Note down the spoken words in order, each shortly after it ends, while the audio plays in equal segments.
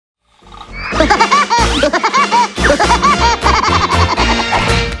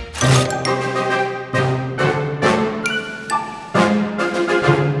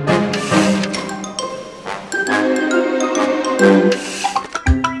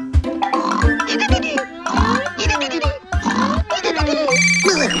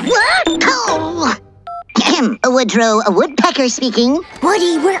Woodrow Woodpecker speaking.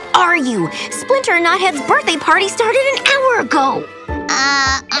 Woody, where are you? Splinter and Knothead's birthday party started an hour ago.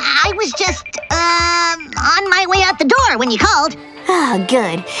 I was just, on my way out the door when you called. Ah,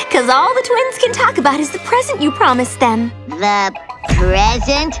 good. Because all the twins can talk about is the present you promised them. The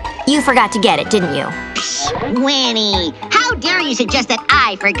present? You forgot to get it, didn't you? Psh, Winnie, how dare you suggest that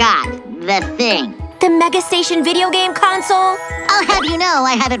I forgot the thing? The Mega Station video game console? I'll have you know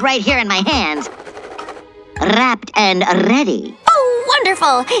I have it right here in my hands. Wrapped and ready. Oh,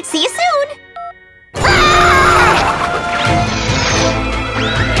 wonderful. See you soon.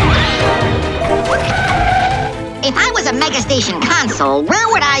 If I was a Mega Station console, where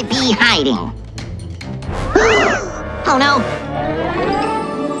would I be hiding? Oh no.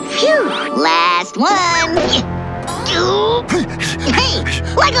 Phew, last one. Hey,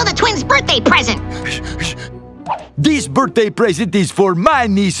 let go the twins' birthday present. This birthday present is for my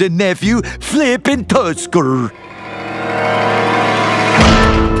niece and nephew, Flip and Tusker.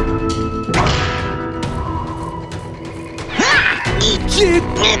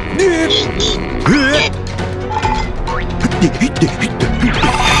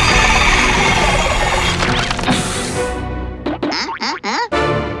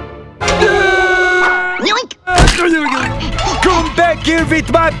 Come back here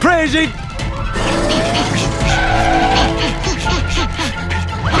with my present!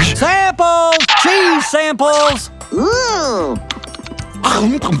 Samples! Cheese samples! Ooh.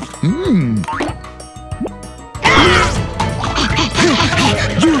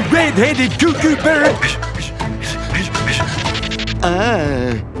 You red-headed cuckoo bird!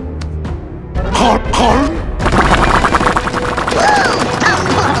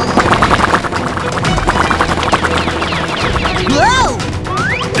 Whoa!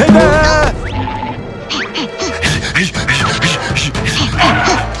 Ta-da!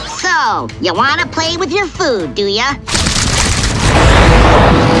 So, you want to play with your food, do ya?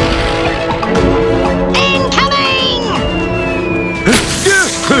 Incoming!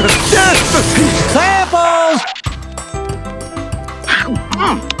 Samples!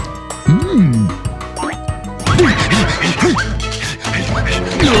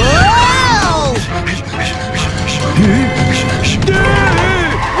 Whoa!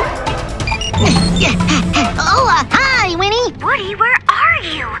 Oh, hi, Winnie. Woody, where are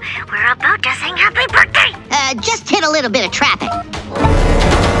you? We're about to sing happy birthday. Just hit a little bit of traffic.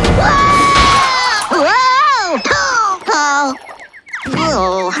 Whoa! Whoa! Oh!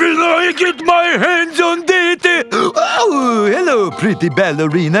 Oh! Will I get my hands on that? Oh, hello, pretty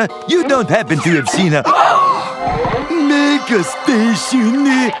ballerina. You don't happen to have seen a Mega Station?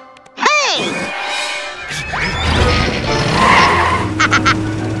 Hey!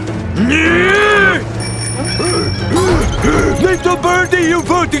 Little birdie, you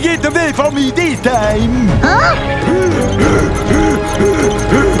want to get away from me this time? Huh?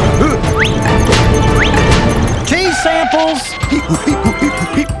 Cheese samples!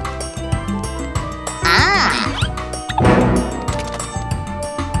 Ah!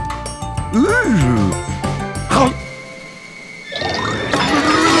 Ooh.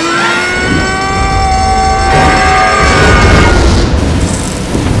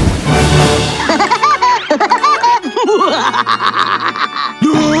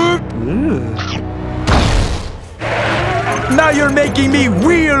 Now you're making me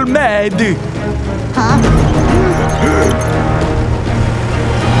real mad. Huh?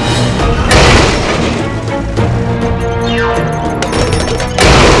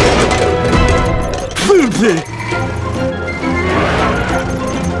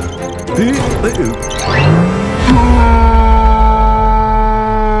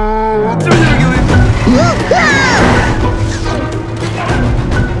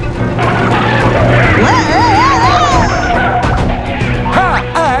 Ha!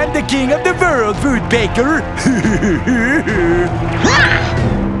 I'm the king of the world, food baker.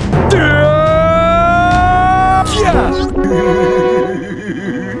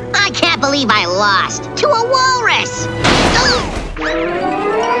 I can't believe I lost to a walrus.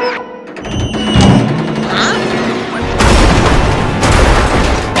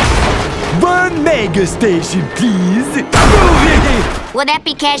 One Mega Station, please. Will that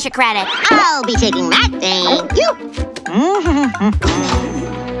be cash or credit? I'll be taking that, thank you.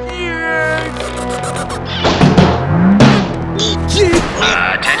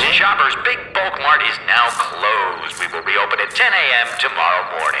 Attention shoppers, Big Bulk Mart is now closed. We will reopen at 10 a.m. tomorrow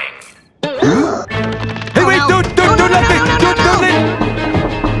morning. Hey, wait, don't let me, don't let.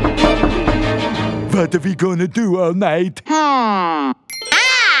 What are we gonna do all night? Ah!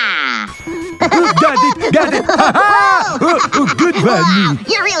 Got it! Ha-ha! Oh, good one.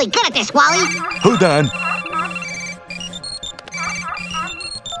 You're really good at this, Wally. Hold on.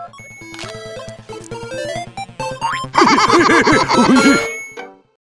 Oh,